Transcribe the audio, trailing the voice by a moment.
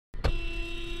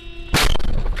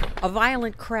a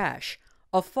violent crash,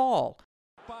 a fall,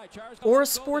 or a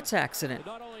sports accident.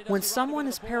 When someone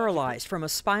is paralyzed from a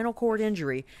spinal cord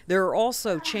injury, there are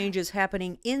also changes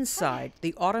happening inside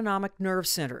the autonomic nerve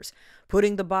centers,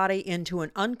 putting the body into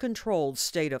an uncontrolled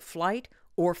state of flight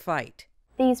or fight.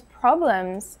 These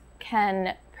problems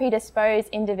can predispose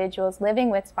individuals living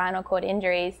with spinal cord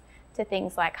injuries to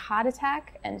things like heart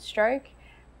attack and stroke,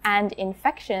 and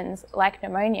infections like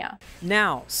pneumonia.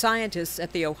 Now, scientists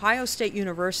at The Ohio State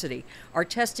University are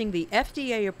testing the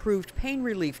FDA-approved pain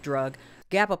relief drug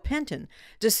gabapentin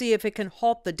to see if it can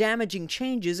halt the damaging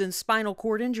changes in spinal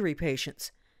cord injury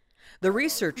patients. The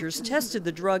researchers tested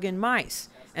the drug in mice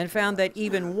and found that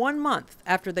even 1 month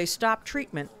after they stopped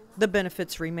treatment, the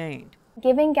benefits remained.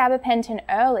 Giving gabapentin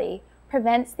early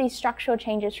prevents these structural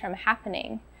changes from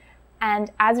happening,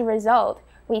 and as a result,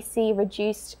 we see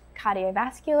reduced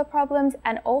cardiovascular problems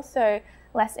and also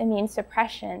less immune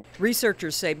suppression.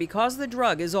 Researchers say because the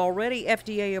drug is already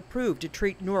FDA approved to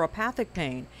treat neuropathic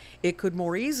pain, it could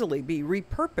more easily be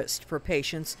repurposed for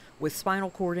patients with spinal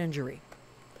cord injury.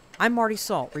 I'm Marty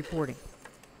Salt reporting.